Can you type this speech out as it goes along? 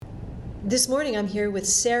This morning I'm here with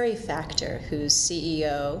Sari Factor, who's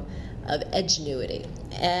CEO of Edgenuity.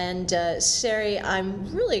 And Sari,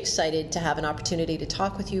 I'm really excited to have an opportunity to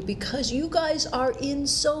talk with you because you guys are in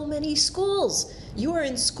so many schools. You are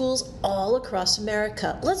in schools all across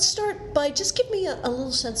America. Let's start by just give me a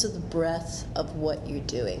little sense of the breadth of what you're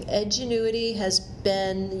doing. Edgenuity has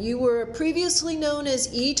been, you were previously known as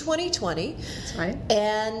E2020. That's right.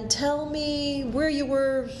 And tell me where you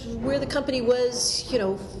were, where the company was,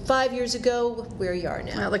 5 years ago, where you are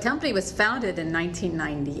now. Well, the company was founded in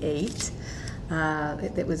 1998.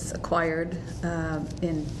 It was acquired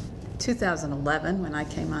in 2011 when I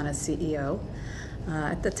came on as CEO.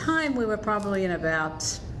 At the time, we were probably in about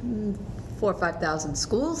 4,000 or 5,000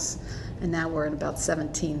 schools, and now we're in about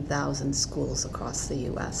 17,000 schools across the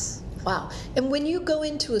U.S. Wow. And when you go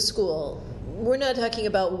into a school, we're not talking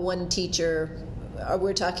about one teacher.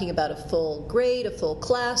 We're talking about a full grade, a full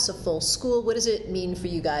class, a full school. What does it mean for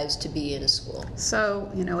you guys to be in a school?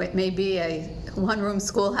 So, it may be a one-room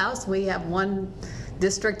schoolhouse. We have one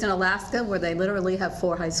district in Alaska where they literally have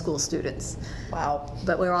 4 high school students. Wow.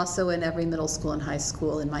 But we're also in every middle school and high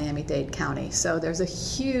school in Miami-Dade County. So there's a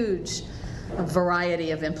huge variety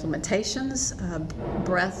of implementations,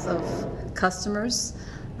 breadth of customers,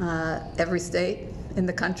 every state in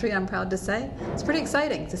the country, I'm proud to say. It's pretty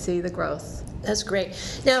exciting to see the growth. That's great.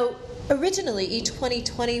 Now, originally,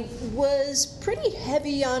 E2020 was pretty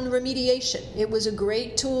heavy on remediation. It was a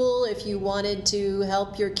great tool if you wanted to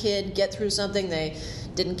help your kid get through something they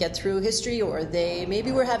didn't get through history, or they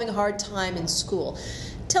maybe were having a hard time in school.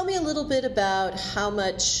 Tell me a little bit about how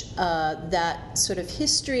much that sort of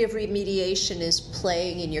history of remediation is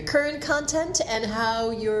playing in your current content and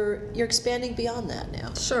how you're expanding beyond that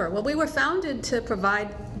now. Sure. Well, we were founded to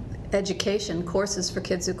provide education courses for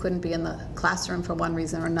kids who couldn't be in the classroom for one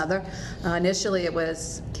reason or another. Initially, it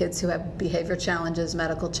was kids who have behavior challenges,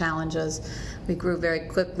 medical challenges. We grew very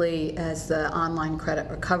quickly as the online credit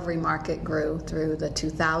recovery market grew through the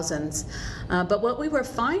 2000s. But what we were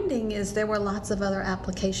finding is there were lots of other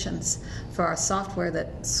applications for our software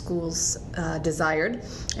that schools desired.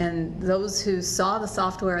 And those who saw the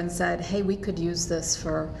software and said, hey, we could use this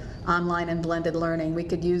for online and blended learning. We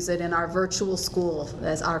could use it in our virtual school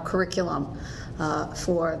as our curriculum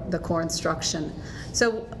for the core instruction.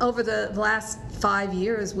 So over the last 5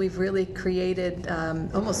 years, we've really created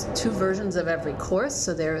almost 2 versions of every course.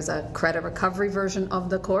 So there is a credit recovery version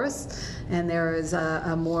of the course, and there is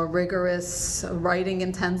a more rigorous,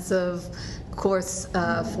 writing-intensive course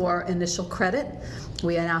for initial credit.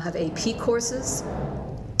 We now have AP courses.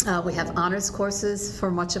 We have honors courses for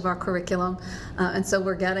much of our curriculum, and so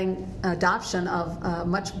we're getting adoption of a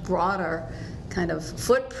much broader kind of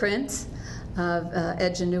footprint of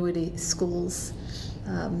Edgenuity schools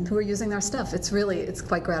who are using our stuff. It's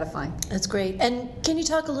quite gratifying. That's great. And can you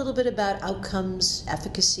talk a little bit about outcomes,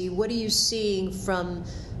 efficacy? What are you seeing from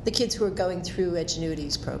the kids who are going through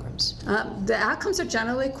Edgenuity's programs? The outcomes are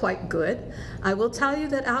generally quite good. I will tell you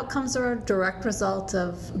that outcomes are a direct result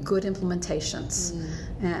of good implementations.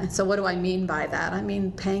 And so what do I mean by that? I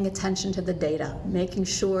mean paying attention to the data, making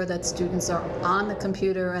sure that students are on the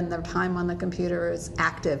computer and their time on the computer is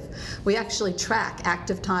active. We actually track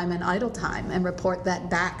active time and idle time and report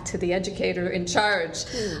that back to the educator in charge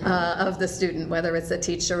of the student, whether it's a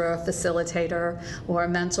teacher or a facilitator or a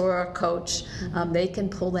mentor or a coach. They can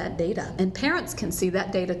pull that data. And parents can see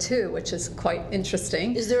that data too, which is quite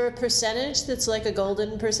interesting. Is there a percentage that's like a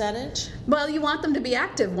golden percentage? Well, you want them to be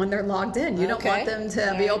active when they're logged in. You don't want them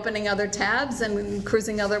to be opening other tabs and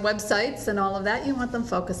cruising other websites and all of that. You want them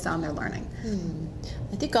focused on their learning.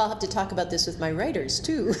 I think I'll have to talk about this with my writers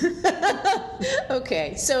too.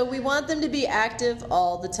 Okay, so we want them to be active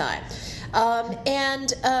all the time.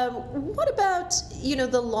 What about,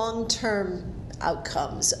 the long-term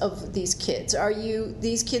outcomes of these kids?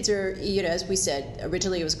 These kids are, as we said,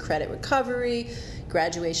 originally it was credit recovery,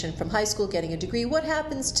 graduation from high school, getting a degree. What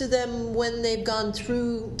happens to them when they've gone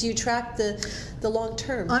through? Do you track the long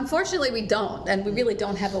term? Unfortunately, we don't, and we really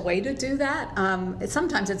don't have a way to do that.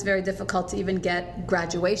 Sometimes it's very difficult to even get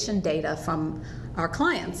graduation data from our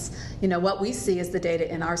clients. What we see is the data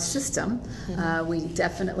in our system. We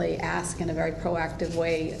definitely ask in a very proactive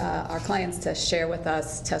way our clients to share with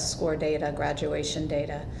us test score data, graduation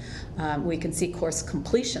data. We can see course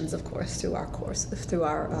completions, of course, through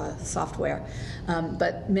our software,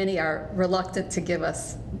 but many are reluctant to give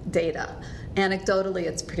us data. Anecdotally,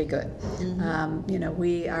 it's pretty good.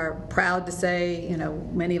 We are proud to say,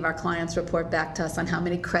 many of our clients report back to us on how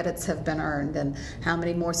many credits have been earned and how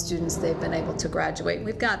many more students they've been able to graduate.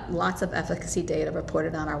 We've got lots of efficacy data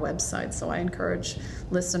reported on our website, so I encourage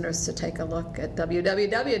listeners to take a look at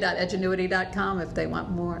www.edgenuity.com if they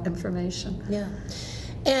want more information. Yeah.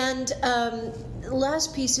 And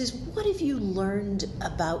last piece is, what have you learned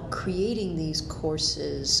about creating these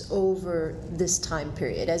courses over this time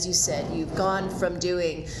period? As you said, you've gone from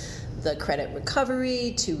doing the credit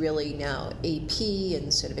recovery to really now AP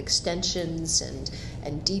and sort of extensions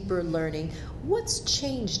and deeper learning. What's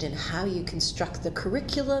changed in how you construct the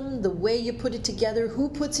curriculum, the way you put it together, who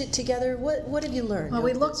puts it together? What have you learned? Well,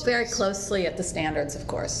 we look very closely at the standards, of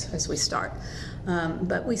course, as we start.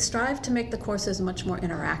 But we strive to make the courses much more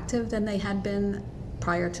interactive than they had been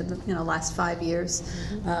prior to the last 5 years.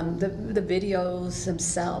 The videos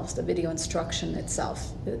themselves, the video instruction itself,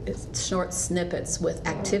 it's short snippets with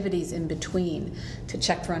activities in between to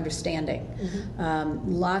check for understanding.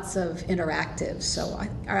 Lots of interactives. So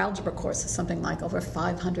our algebra course is something like over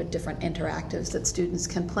 500 different interactives that students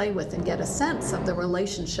can play with and get a sense of the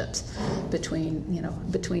relationships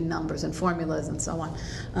between numbers and formulas and so on.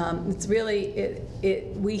 It's really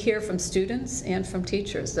we hear from students and from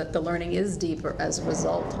teachers that the learning is deeper as a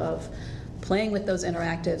result of playing with those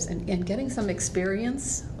interactives and getting some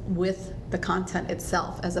experience with the content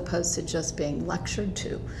itself as opposed to just being lectured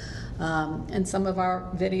to. And some of our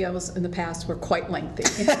videos in the past were quite lengthy.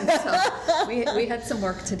 So we had some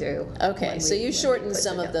work to do. Okay, so you shortened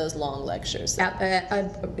some of those long lectures. I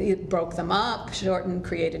broke them up, shortened,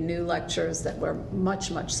 created new lectures that were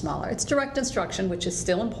much, much smaller. It's direct instruction, which is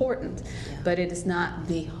still important, but it is not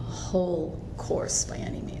the whole course by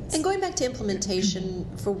any means. And going back to implementation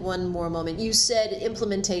for one more moment, you said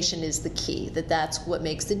implementation is the key, that's what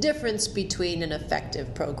makes the difference between an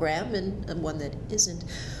effective program and one that isn't.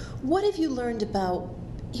 What have you learned about,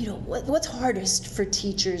 what's hardest for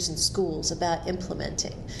teachers and schools about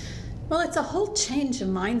implementing? Well, it's a whole change of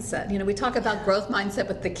mindset. We talk about growth mindset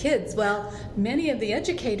with the kids. Well, many of the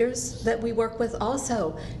educators that we work with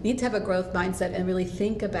also need to have a growth mindset and really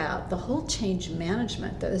think about the whole change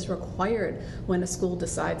management that is required when a school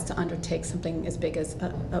decides to undertake something as big as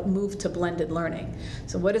a move to blended learning.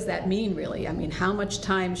 So what does that mean, really? I mean, how much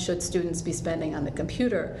time should students be spending on the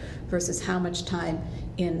computer versus how much time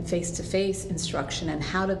in face-to-face instruction, and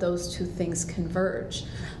how do those two things converge?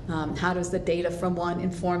 How does the data from one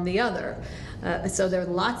inform the other? So there are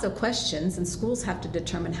lots of questions, and schools have to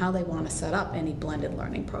determine how they want to set up any blended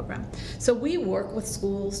learning program. So we work with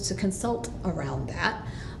schools to consult around that,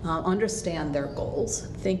 understand their goals,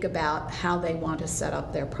 think about how they want to set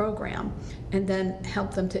up their program, and then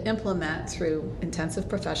help them to implement through intensive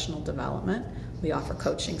professional development. We offer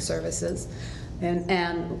coaching services.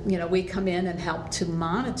 And we come in and help to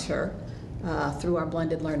monitor through our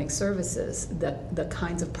blended learning services the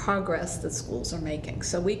kinds of progress that schools are making.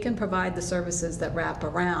 So we can provide the services that wrap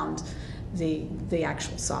around the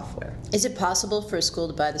actual software. Is it possible for a school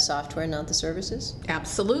to buy the software and not the services?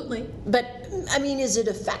 Absolutely. But, is it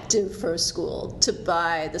effective for a school to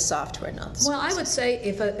buy the software, not the services? Well, I would say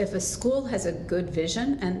if a school has a good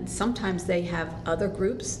vision, and sometimes they have other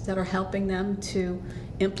groups that are helping them to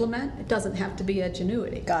implement, it doesn't have to be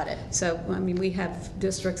Edgenuity. Got it. So, we have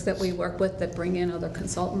districts that we work with that bring in other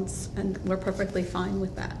consultants, and we're perfectly fine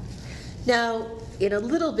with that. Now, in a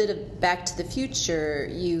little bit of Back to the Future,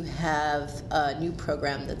 you have a new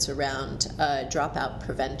program that's around dropout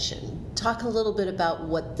prevention. Talk a little bit about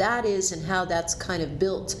what that is and how that's kind of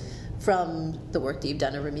built from the work that you've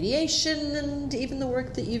done in remediation and even the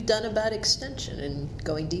work that you've done about extension and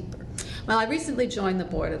going deeper. Well, I recently joined the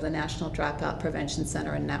board of the National Dropout Prevention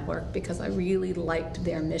Center and Network because I really liked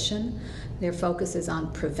their mission. Their focus is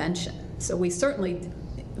on prevention. So we certainly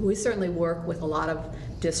work with a lot of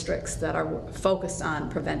districts that are focused on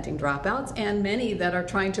preventing dropouts and many that are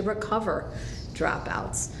trying to recover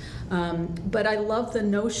dropouts. But I love the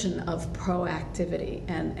notion of proactivity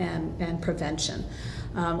and prevention.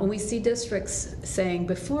 When we see districts saying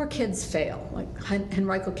before kids fail, like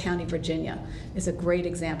Henrico County, Virginia is a great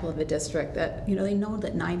example of a district that, they know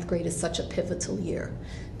that 9th grade is such a pivotal year.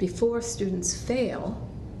 Before students fail,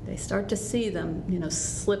 they start to see them,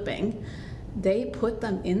 slipping. They put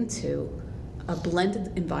them into a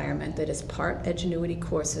blended environment that is part Edgenuity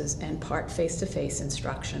courses and part face-to-face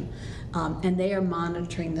instruction, and they are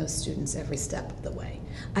monitoring those students every step of the way.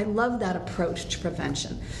 I love that approach to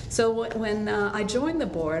prevention. So when I joined the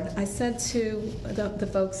board, I said to the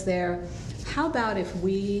folks there, how about if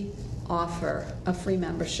we offer a free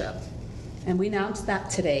membership? And we announced that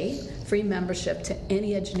today, free membership to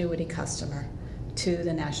any Edgenuity customer to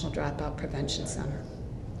the National Dropout Prevention Center.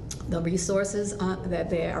 The resources that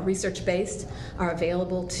they are research-based are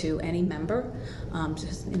available to any member.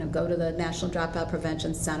 Just go to the National Dropout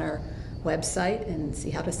Prevention Center website and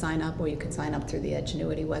see how to sign up, or you can sign up through the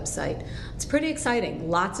Edgenuity website. It's pretty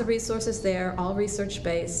exciting. Lots of resources there, all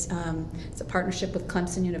research-based. It's a partnership with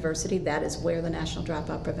Clemson University. That is where the National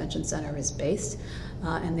Dropout Prevention Center is based.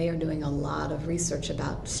 And they are doing a lot of research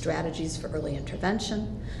about strategies for early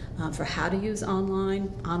intervention, for how to use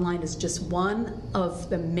online. Online is just one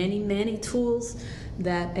of the many, many tools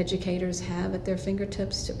that educators have at their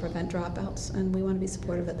fingertips to prevent dropouts, and we want to be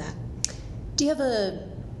supportive of that. Do you have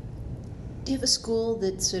a school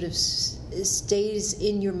that sort of stays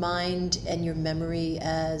in your mind and your memory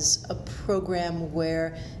as a program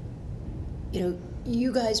where,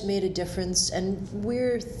 you guys made a difference, and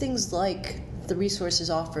where things like the resources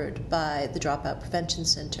offered by the Dropout Prevention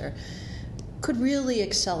Center could really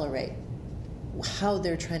accelerate how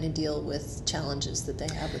they're trying to deal with challenges that they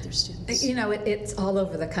have with their students? It's all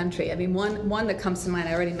over the country. I mean, one that comes to mind,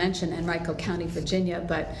 I already mentioned Henrico County, Virginia,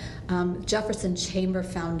 but Jefferson Chamber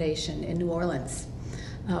Foundation in New Orleans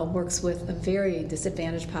works with a very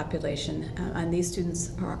disadvantaged population, and these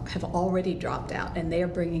students have already dropped out, and they are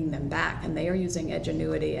bringing them back, and they are using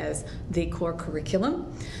Edgenuity as the core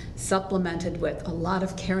curriculum, supplemented with a lot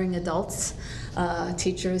of caring adults,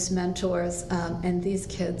 teachers, mentors, and these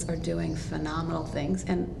kids are doing phenomenal things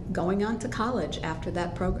and going on to college after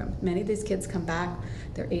that program. Many of these kids come back,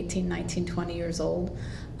 they're 18, 19, 20 years old,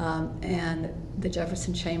 and the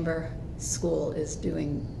Jefferson Chamber School is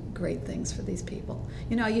doing great things for these people.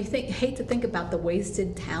 You hate to think about the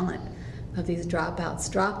wasted talent of these dropouts.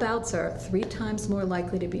 Dropouts are 3 times more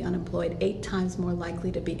likely to be unemployed, 8 times more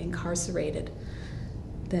likely to be incarcerated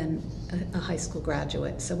than a high school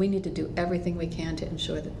graduate. So we need to do everything we can to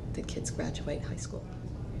ensure that the kids graduate high school.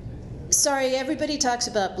 Sorry, everybody talks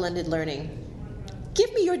about blended learning.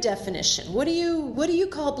 Give me your definition. What do you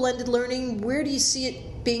call blended learning? Where do you see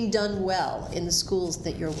it being done well in the schools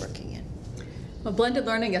that you're working in? Well, blended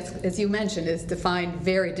learning, as you mentioned, is defined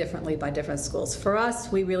very differently by different schools. For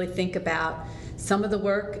us, we really think about some of the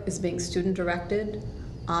work is being student-directed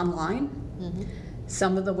online. Mm-hmm.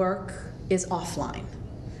 Some of the work is offline.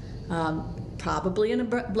 Probably in a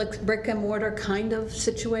brick-and-mortar kind of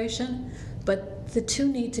situation, but the two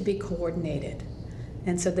need to be coordinated.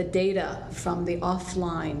 And so the data from the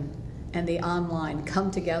offline and the online come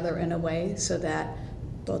together in a way so that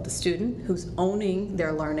both the student who's owning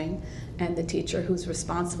their learning and the teacher who's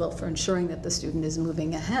responsible for ensuring that the student is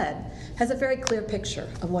moving ahead has a very clear picture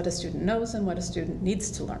of what a student knows and what a student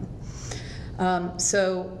needs to learn.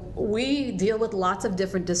 So we deal with lots of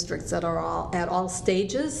different districts that are at all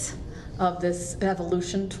stages of this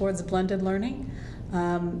evolution towards blended learning.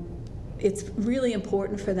 It's really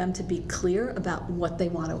important for them to be clear about what they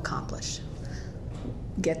want to accomplish.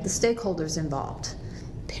 Get the stakeholders involved,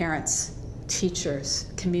 parents,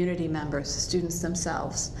 teachers, community members, students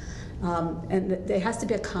themselves. And there has to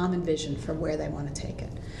be a common vision for where they want to take it.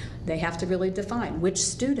 They have to really define which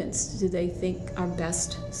students do they think are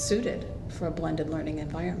best suited for a blended learning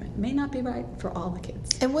environment. It may not be right for all the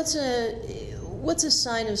kids. And what's a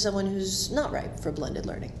sign of someone who's not right for blended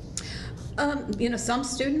learning? Some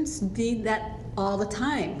students need that all the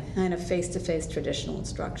time, kind of face-to-face traditional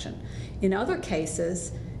instruction. In other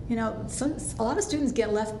cases, a lot of students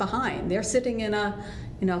get left behind. They're sitting in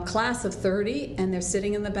a class of 30, and they're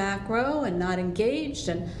sitting in the back row and not engaged.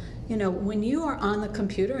 And when you are on the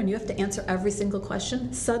computer and you have to answer every single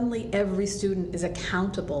question, suddenly every student is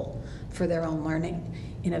accountable for their own learning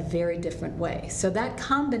in a very different way. So that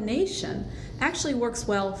combination actually works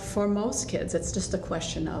well for most kids. It's just a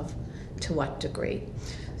question of to what degree.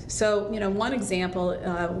 So, one example,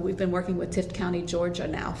 we've been working with Tift County, Georgia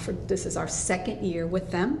now. This is our 2nd year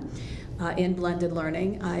with them in blended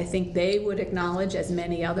learning. I think they would acknowledge, as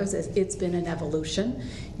many others, as it's been an evolution.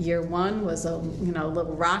 Year 1 was a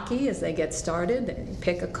little rocky as they get started. They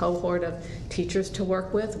pick a cohort of teachers to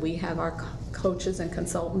work with. We have our coaches and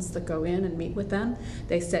consultants that go in and meet with them.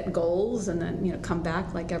 They set goals and then come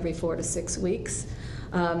back like every 4 to 6 weeks.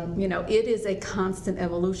 It is a constant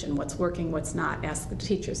evolution. What's working, what's not. Ask the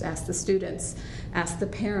teachers, ask the students, ask the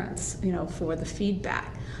parents, for the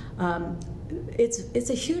feedback. It's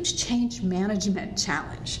a huge change management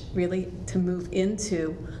challenge, really, to move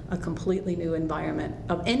into a completely new environment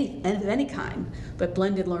of any kind. But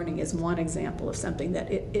blended learning is one example of something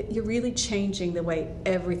that you're really changing the way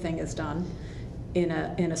everything is done in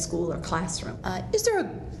a school or classroom. Is there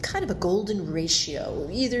a kind of a golden ratio,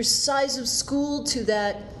 either size of school to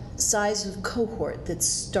that size of cohort that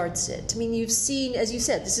starts it? I mean, you've seen, as you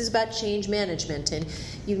said, this is about change management, and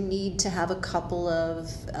you need to have a couple of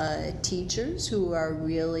teachers who are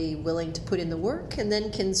really willing to put in the work and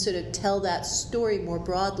then can sort of tell that story more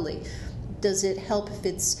broadly. Does it help if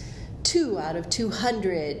it's 2 out of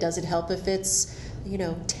 200? Does it help if it's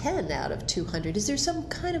 10 out of 200? Is there some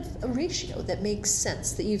kind of a ratio that makes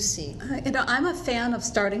sense that you've seen? I'm a fan of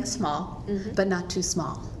starting small, but not too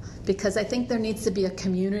small, because I think there needs to be a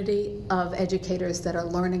community of educators that are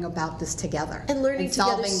learning about this together and learning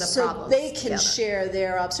together, solving the so problems they can together. Share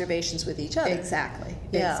their observations with each other. Exactly.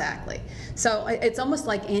 Yeah. Exactly. So it's almost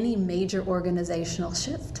like any major organizational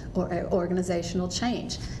shift or organizational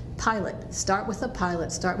change. Start with a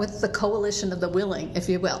pilot. Start with the coalition of the willing, if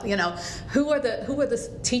you will. Who are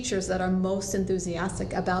the teachers that are most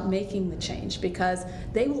enthusiastic about making the change, because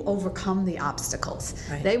they will overcome the obstacles.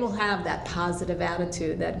 Right. They will have that positive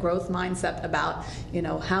attitude, that growth mindset about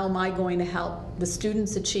how am I going to help the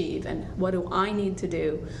students achieve, and what do I need to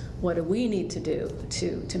do? What do we need to do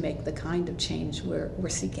to make the kind of change we're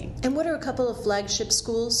seeking? And what are a couple of flagship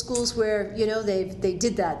schools where they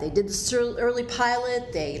did that? They did this early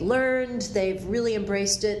pilot. They learned. They've really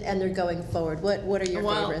embraced it, and they're going forward. What are your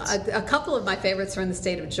favorites? A couple of my favorites are in the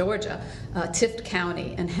state of Georgia. Tift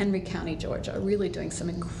County and Henry County, Georgia, are really doing some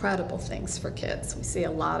incredible things for kids. We see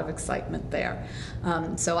a lot of excitement there.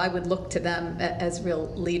 So I would look to them as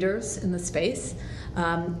real leaders in the space.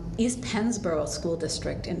 East Pennsboro School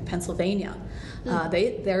District in Pennsylvania.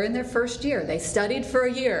 They're in their first year. They studied for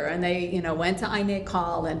a year, and they went to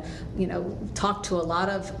INACOL and talked to a lot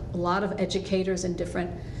of educators in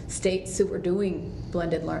different states who were doing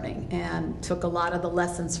blended learning, and took a lot of the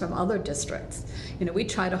lessons from other districts. We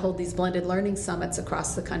try to hold these blended learning summits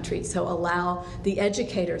across the country to allow the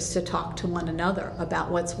educators to talk to one another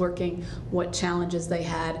about what's working, what challenges they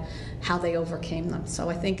had, how they overcame them. So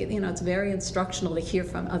I think it's very instructional to hear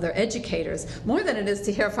from other educators, more than it is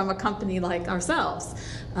to hear from a company like ourselves,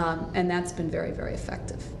 and that's been very, very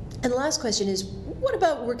effective. And the last question is, what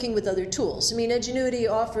about working with other tools? I mean, Edgenuity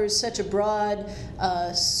offers such a broad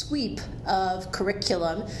sweep of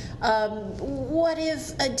curriculum. What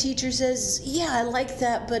if a teacher says, yeah, I like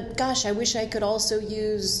that, but gosh, I wish I could also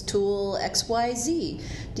use tool XYZ?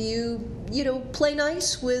 Do you play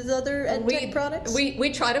nice with other EdTech products?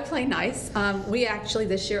 We try to play nice. We actually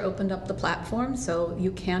this year opened up the platform, so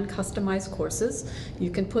you can customize courses.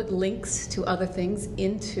 You can put links to other things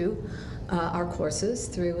into our courses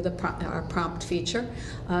through our prompt feature.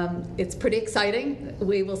 It's pretty exciting.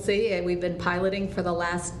 We will see. We've been piloting for the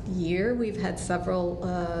last year. We've had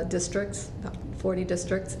several districts, about 40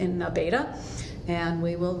 districts in beta, and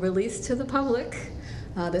we will release to the public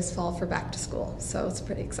this fall for back to school. So it's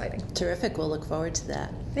pretty exciting. Terrific. We'll look forward to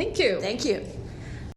that. Thank you. Thank you.